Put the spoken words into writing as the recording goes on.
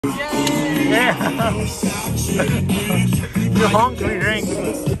You honk, we drink.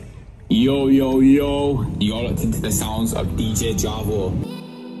 Yo, yo, yo. You're listening to the sounds of DJ Javo.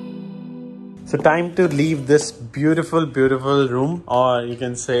 So time to leave this beautiful, beautiful room, or you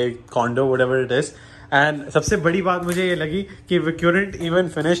can say condo, whatever it is. And सबसे बड़ी बात मुझे ये लगी कि we couldn't even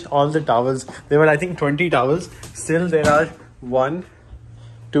finish all the towels. There were I think 20 towels. Still there are 1,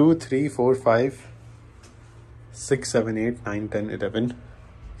 2, 3, 4, 5, 6, 7, 8, 9, 10, 11.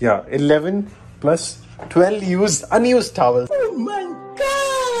 Yeah, 11 plus 12 unused towels. Oh my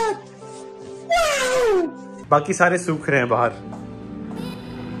God! Wow! बाकी सारे सूख रहे हैं बाहर.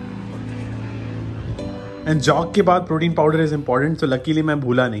 And jog के बाद protein powder is important, so luckily मैं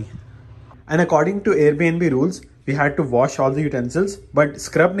भूला नहीं. And according to Airbnb rules, we had to wash all the utensils, but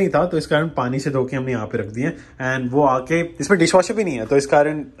scrub नहीं था, तो इस कारण पानी से धो के हमने यहाँ पे रख दिए. And वो आके इसमें डिशवॉशर भी नहीं है, तो इस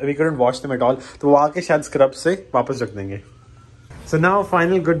कारण we couldn't wash them at all. तो वो आके शायद scrub से वापस रख देंगे. So now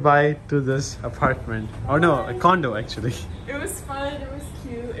final goodbye to this apartment. Oh no, a condo actually. It was fun. It was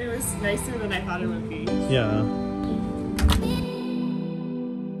cute. It was nicer than I thought it would be. Yeah.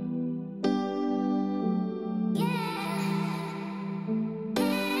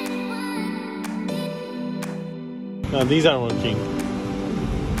 No, these aren't working.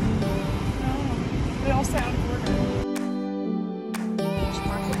 No, they all sound order.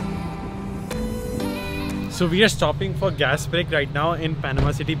 So we are stopping for gas break right now in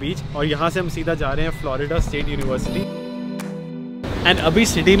Panama City Beach, और यहाँ से हम सीधा जा रहे हैं Florida State University. And अभी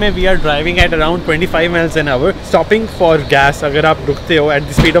city में we are driving at around 25 miles an hour, stopping for gas. अगर आप रुकते हो at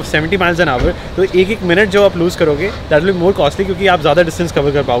the speed of 70 miles an hour, तो एक मिनट जो आप lose करोगे, that will be more costly क्योंकि आप ज़्यादा distance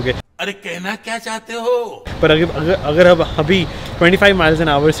cover कर पाओगे. अरे कहना क्या चाहते हो? पर अगर अब अभी 25 miles an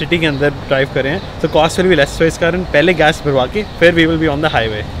hour सिटी के अंदर ड्राइव करें तो कॉस्ट विल बी लेस. तो इस कारण पहले गैस भरवा के फिर we will be on the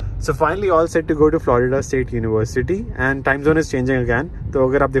highway. So finally all set to go to Florida State University and time zone is changing again. तो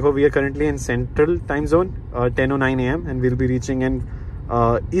अगर आप देखो we are currently in Central Time Zone 10:09 AM and we'll be reaching in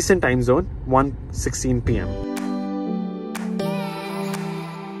Eastern Time Zone 1:16 PM.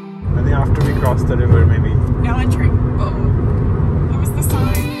 I think after we cross the river maybe. Now entering. Oh, that was the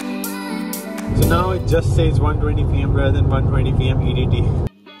sign. So now it just says 1:20 PM rather than 1:20 PM EDT.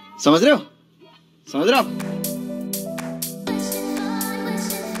 समझ रहे हो? समझ रहे हो?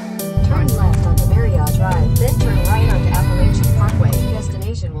 Turn left onto Mamaearth Drive, then turn right onto Appalachian Parkway.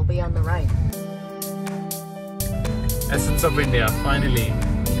 Destination will be on the right. Essence of India, finally.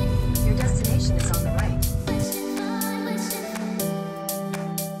 Your destination is on the right.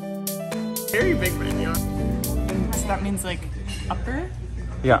 Very big menu. And so that means like upper?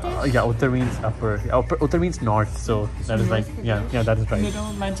 Yeah, Uttar means upper. Uttar means north, so that is like, yeah, that is right.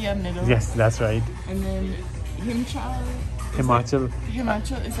 Middle, Madhya, middle. Yes, that's right. And then Himachal.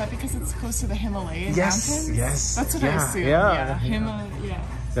 Himachal, is that because it's close to the Himalayas mountains? Yes. That's what I assumed. Yeah. Yeah.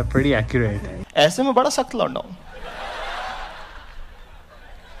 They're pretty accurate. ऐसे में बड़ा सख्त लौंडा हूँ,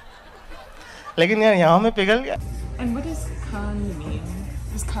 लेकिन यार यहाँ में पिघल गया. And what does Khan mean?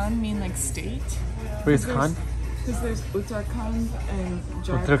 Does Khan mean like state? Where's Khan? Because there's Uttarakhand and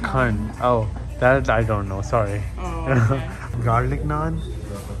Jharkhand. Uttarakhand. Oh, that I don't know. Sorry. Oh, okay. Garlic naan,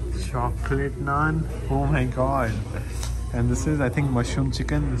 chocolate naan. Oh my god! And this is, I think, mushroom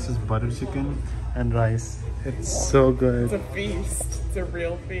chicken. This is butter chicken and rice. It's so good. It's a feast. It's a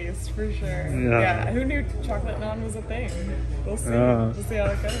real feast for sure. Yeah. Who knew chocolate naan was a thing? We'll see. Yeah. We'll see how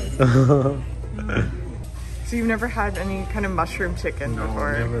it goes. So you've never had any kind of mushroom chicken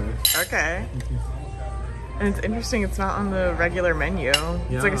before? Never. Okay. And it's interesting, it's not on the regular menu.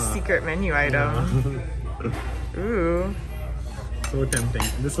 It's like a secret menu item. Yeah. Ooh. So tempting.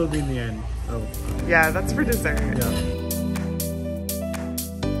 This will be in the end. Oh. Yeah, that's for dessert. Yeah.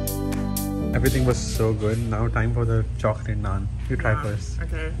 Everything was so good. Now time for the chocolate naan. You try first.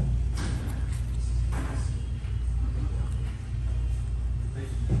 Okay.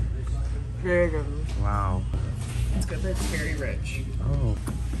 Very good. Wow. It's good, but it's very rich. Oh,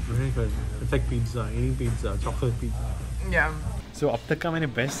 very good. It's like pizza, eating pizza, chocolate pizza. Yeah. So अब तक का मैंने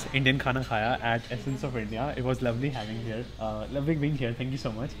best Indian खाना खाया at Essence of India. It was lovely having here. Lovely being here. Thank you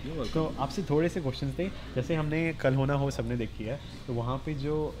so much. तो आपसे थोड़े से क्वेश्चंस थे. जैसे हमने कल होना हो सबने देखी है, तो वहाँ पे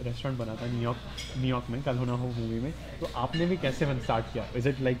जो रेस्टोरेंट बना था न्यूयॉर्क में कल होना हो मूवी में, तो आपने भी कैसे स्टार्ट किया? Is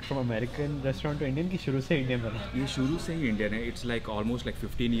it like from American restaurant to Indian, की शुरू से इंडियन बना? ये शुरू से ही इंडियन है. It's like almost like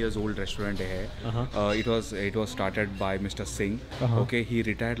 15 years old restaurant है. It was started by Mr. Singh. Okay, he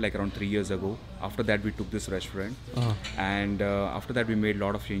retired like around 3 years ago. after that we took this restaurant, and after that we made a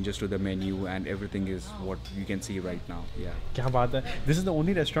lot of changes to the menu, and everything is what you can see right now. Yeah. क्या बात है. This is the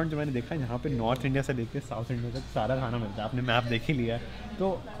only restaurant जो मैंने देखा है जहाँ पे north India से लेके साउथ इंडिया तक सारा खाना मिलता है. आपने मैप देख ही लिया है. तो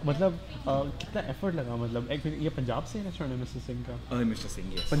मतलब कितना एफर्ट लगा. मतलब एक ये पंजाब से रेस्टोरेंट है मिस्टर सिंह का. Mister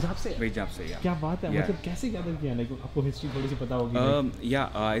Singh, yes. पंजाब से. पंजाब से, yeah. क्या बात है. मतलब कैसे gather किया. लाइक आपको हिस्ट्री थोड़ी सी पता होगी. Yeah,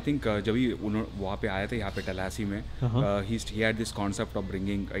 I think जब ही वहाँ पे आए थे यहाँ पे टलासी में, he had this concept of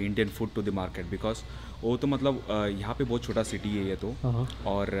bringing Indian food to the market, because वो तो मतलब यहाँ पे बहुत छोटा सिटी है ये तो,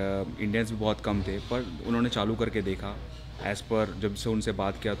 और इंडियंस भी बहुत कम थे, पर उन्होंने चालू करके देखा. एज पर जब से उनसे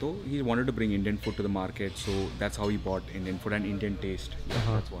बात किया तो he wanted to bring Indian food to the market, so that's how he bought Indian food and Indian test.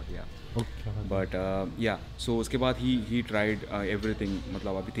 That's what, या. बट या सो उसके बाद ही ट्राइड एवरीथिंग.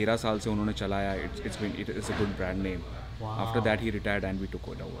 मतलब अभी 13 साल से उन्होंने चलाया. It's a good brand name. After that he retired and we took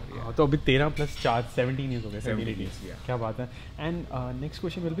it over. Yeah. तो अभी 13 + 4 17 years हो गए. 17 years, yeah. क्या बात है. And next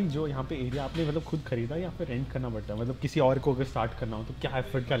question will be, जो यहाँ पे एरिया आपने मतलब खुद खरीदा या फिर रेंट करना पड़ता है. मतलब किसी और को अगर स्टार्ट करना हो तो क्या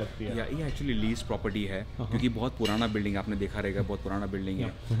एफर्ट क्या लगती है. ये एक्चुअली लीज प्रॉपर्टी है, क्योंकि बहुत पुराना बिल्डिंग आपने देखा रहेगा, बहुत पुराना बिल्डिंग है.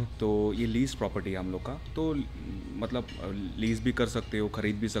 तो ये लीज प्रॉपर्टी है हम लोग का. तो मतलब लीज भी कर सकते हो,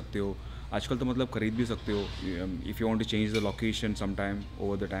 खरीद भी सकते हो. आजकल तो मतलब खरीद भी सकते हो. If you want to change the location some time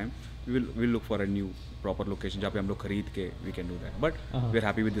over the time, we'll look for a new proper location जहाँ पे हम लोग खरीद के we can do that, but we're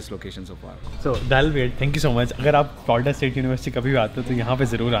happy with this location so far. So that'll be it. Thank you so much. अगर आप Florida state university कभी भी आते हो तो यहाँ पे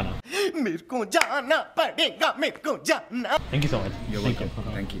ज़रूर आना. मेरे को जाना पड़ेगा, मेरे को जाना. Thank you so much. You're welcome.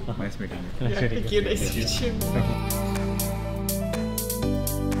 Thank you. Nice meeting you. Thank you. Nice to meet you.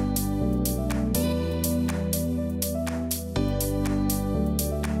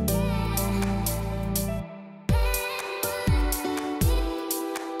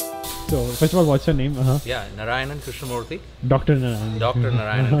 So first of all, what's your name? Yeah, Narayanan Krishnamurthy. Dr. Naan. Dr.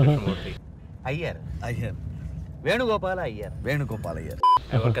 Narayanan Krishnamurthy. Iyer. Venugopal Iyer.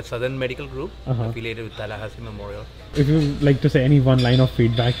 I work at Southern Medical Group, affiliated with Tallahassee Memorial. If you like to say any one line of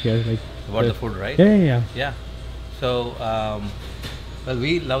feedback here, like About the food, right? Yeah. So, well,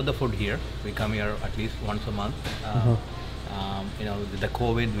 we love the food here. We come here at least once a month. You know, with the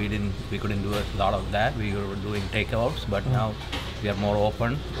COVID, we couldn't do a lot of that. We were doing takeouts, but now we are more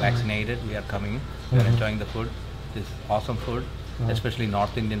open, vaccinated. We are coming. We are enjoying the food. It's awesome food, especially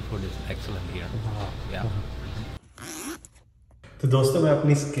North Indian food is excellent here. Yeah. तो दोस्तों, मैं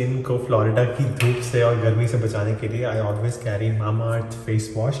अपनी skin को Florida की धूप से और गर्मी से बचाने के लिए I always carry Mamaearth face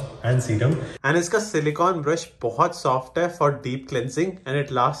wash and serum. And इसका सिलिकॉन ब्रश बहुत सॉफ्ट है for deep cleansing and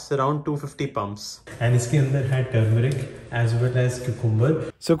it lasts around 250 pumps. And इसके अंदर है turmeric as well as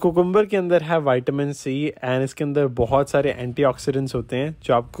cucumber. सो कुकुम्बर के अंदर है विटामिन सी एंड इसके अंदर बहुत सारे एंटीऑक्सीडेंट्स होते हैं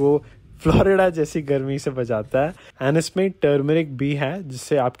जो आपको फ्लोरिडा जैसी गर्मी से बचाता है. एंड इसमें टर्मरिक भी है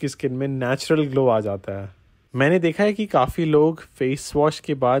जिससे आपकी स्किन में नेचुरल ग्लो आ जाता है. मैंने देखा है कि काफ़ी लोग फेस वॉश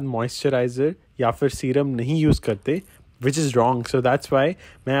के बाद मॉइस्चराइज़र या फिर सीरम नहीं यूज़ करते, which is wrong. So that's why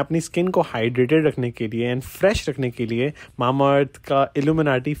मैं अपनी स्किन को हाइड्रेटेड रखने के लिए एंड फ्रेश रखने के लिए Mamaearth का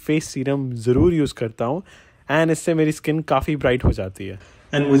इल्यूमिनाटी फेस सीरम ज़रूर यूज़ करता हूँ. एंड इससे मेरी स्किन काफ़ी ब्राइट हो जाती है.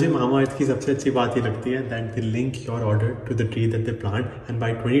 एंड मुझे Mamaearth की सबसे अच्छी बात ये लगती है that they link your order to the tree that they plant and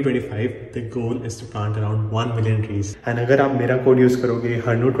bye 2025 the goal is to plant around 1 million trees. And अगर आप मेरा कोड यूज़ करोगे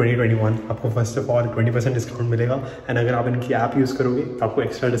हरनू 2021 आपको फर्स्ट ऑफ ऑल 20% डिस्काउंट मिलेगा. एंड अगर आप इनकी ऐप यूज़ करोगे तो आपको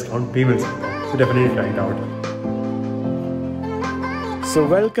एक्स्ट्रा डिस्काउंट भी मिल सकता है. So definitely try it out. So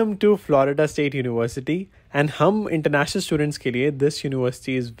welcome to Florida state university. And हम इंटरनेशनल स्टूडेंट्स के लिए this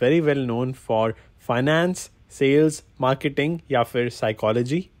university is very well known for finance, sales, marketing या फिर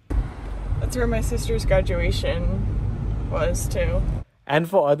psychology. That's where my sister's graduation was too. And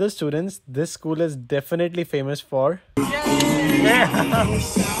for other students, this school is definitely famous for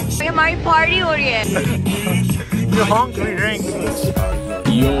हमारी party हो रही है. the honk we drink.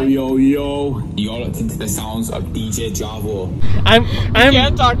 Yo, you're listening to the sounds of DJ Javo. I'm You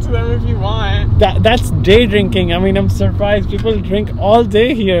can't talk to them if you want. that's day drinking. I mean, I'm surprised people drink all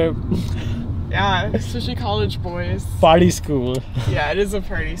day here. Yeah, especially college boys. Party school. Yeah, it is a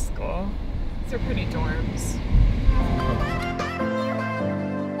party school. These are pretty dorms.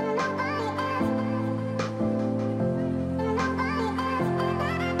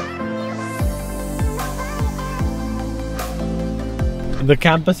 The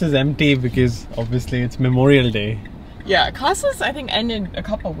campus is empty because obviously it's Memorial Day. Yeah, classes I think ended a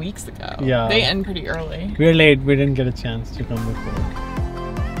couple weeks ago. Yeah. They end pretty early. We're late. We didn't get a chance to come before.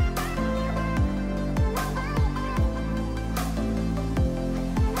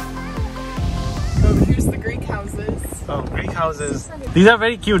 Here's the Greek houses. Oh, Greek houses. These are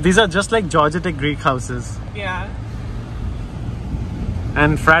very cute. These are just like Georgia Greek houses. Yeah.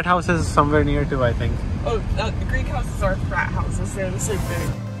 And frat houses somewhere near too, I think. Oh, the Greek houses are frat houses. They're the same thing.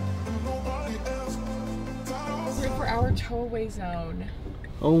 our tow-away zone.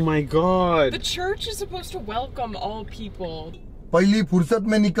 Oh my god. The church is supposed to welcome all people. पहली फुर्सत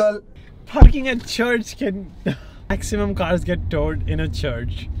में निकल. Parking at church can maximum cars get towed in a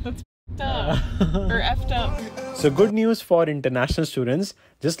church. That's f***ed up. Or effed up. So good news for international students.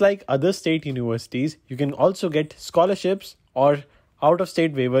 Just like other state universities, you can also get scholarships or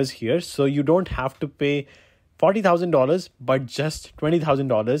out-of-state waivers here. So you don't have to pay $40,000 but just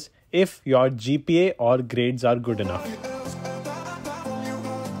 $20,000 if your GPA or grades are good enough.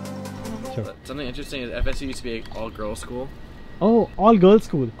 Sure. Something interesting is FSU used to be an all-girls school. Oh, all-girls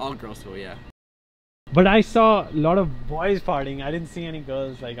school. All-girls school, yeah. But I saw a lot of boys partying. I didn't see any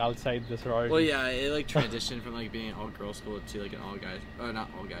girls like outside the sorority. Well, yeah, it like transitioned from like being an all-girls school to like an all-guy, or not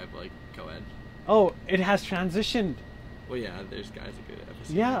all-guy, but like co-ed. Oh, it has transitioned. Well, yeah, there's guys that go to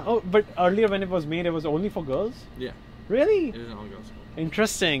FSU. Yeah. Oh, but earlier when it was made, it was only for girls. Yeah. Really? It was an all-girls school.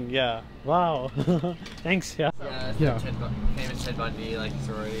 Interesting. Yeah. Wow. Thanks. Yeah. Yeah. Famous Ted Bundy like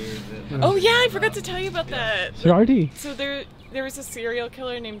sorority. Oh yeah, I forgot to tell you about that. Sorority. So there was a serial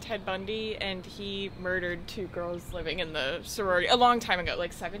killer named Ted Bundy, and he murdered 2 girls living in the sorority a long time ago,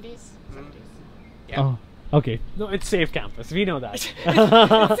 like 70s. Yeah. Oh. Okay. No, it's safe campus. We know that.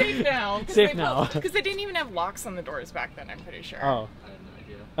 It's safe now. Safe now. Because they didn't even have locks on the doors back then, I'm pretty sure. Oh.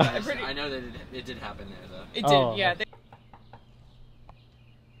 I have no idea. I know that it did happen there though. It did, yeah.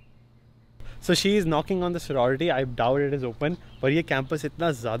 So she is knocking on the sorority. I doubt it is open. But ये campus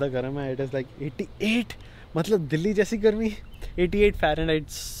इतना ज़्यादा गर्म है. It is like 88. मतलब दिल्ली जैसी गर्मी. 88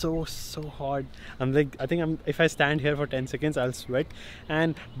 Fahrenheit. So hot. I'm like, I think if I stand here for 10 seconds, I'll sweat.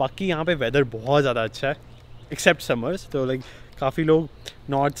 And बाकी यहाँ पे weather बहुत ज़्यादा अच्छा है. Except summers. So like काफ़ी लोग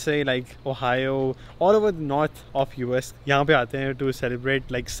north से like Ohio, all over the north of US यहाँ पे आते हैं to celebrate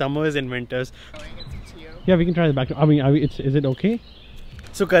like summers and winters. Yeah, we can try the back. I mean, is it okay?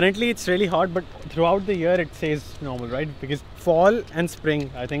 So currently it's really hot, but throughout the year it stays normal, right? Because fall and spring,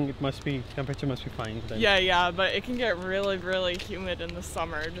 I think temperature must be fine then. Yeah, but it can get really, really humid in the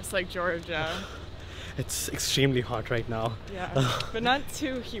summer, just like Georgia. It's extremely hot right now. Yeah, but not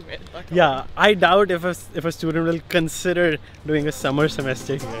too humid. Luckily. Yeah, I doubt if a student will consider doing a summer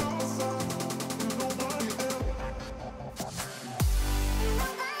semester here.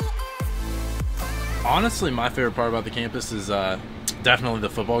 Honestly, my favorite part about the campus is definitely the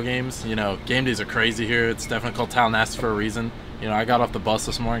football games. You know, game days are crazy here. It's definitely called Tallahassee for a reason. You know, I got off the bus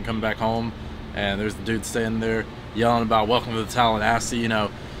this morning coming back home, and there's the dude standing there yelling about welcome to the Tallahassee. You know,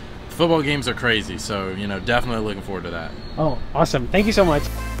 football games are crazy, so, you know, definitely looking forward to that. Oh, awesome. Thank you so much.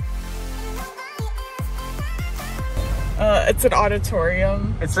 It's an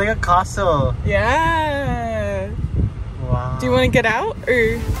auditorium. It's like a castle. Yeah. Wow. Do you want to get out,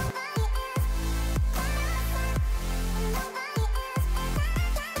 or?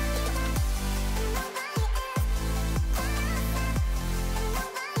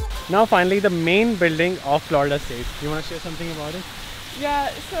 Now finally the main building of Florida State. You want to share something about it? Yeah,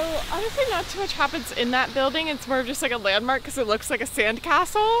 so honestly not too much happens in that building. It's more of just like a landmark because it looks like a sand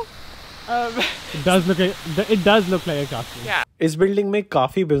castle. It does look like a castle. Yeah. इस building में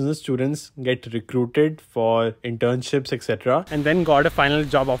काफी business students get recruited for internships etc. and then got a final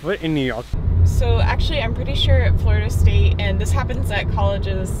job offer in New York. So actually I'm pretty sure at Florida State, and this happens at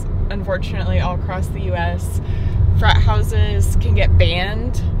colleges unfortunately all across the US, frat houses can get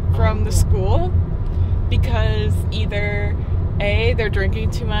banned from the school because either A, they're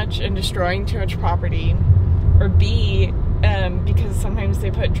drinking too much and destroying too much property, or B, because sometimes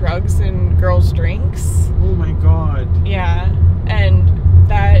they put drugs in girls' drinks. Oh my god. Yeah, and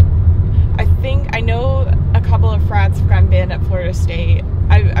that, I know a couple of frats have gotten banned at Florida State.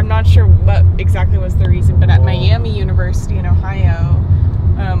 I'm not sure what exactly was the reason, but at Miami University in Ohio,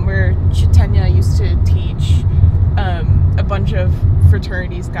 where Chitanya used to teach, a bunch of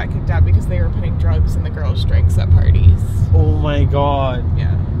fraternities got kicked out because they were putting drugs in the girls' drinks at parties. Oh my god.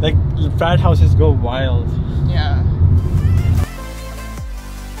 Yeah. Like frat houses go wild. Yeah.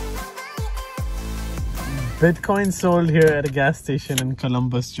 Bitcoin sold here at a gas station in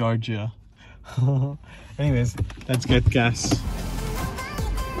Columbus, Georgia. Anyways, let's get gas.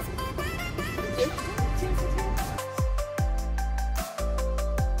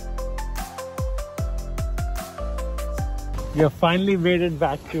 You have finally made it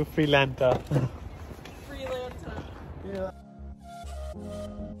back to Freelanta. Freelanta. Yeah.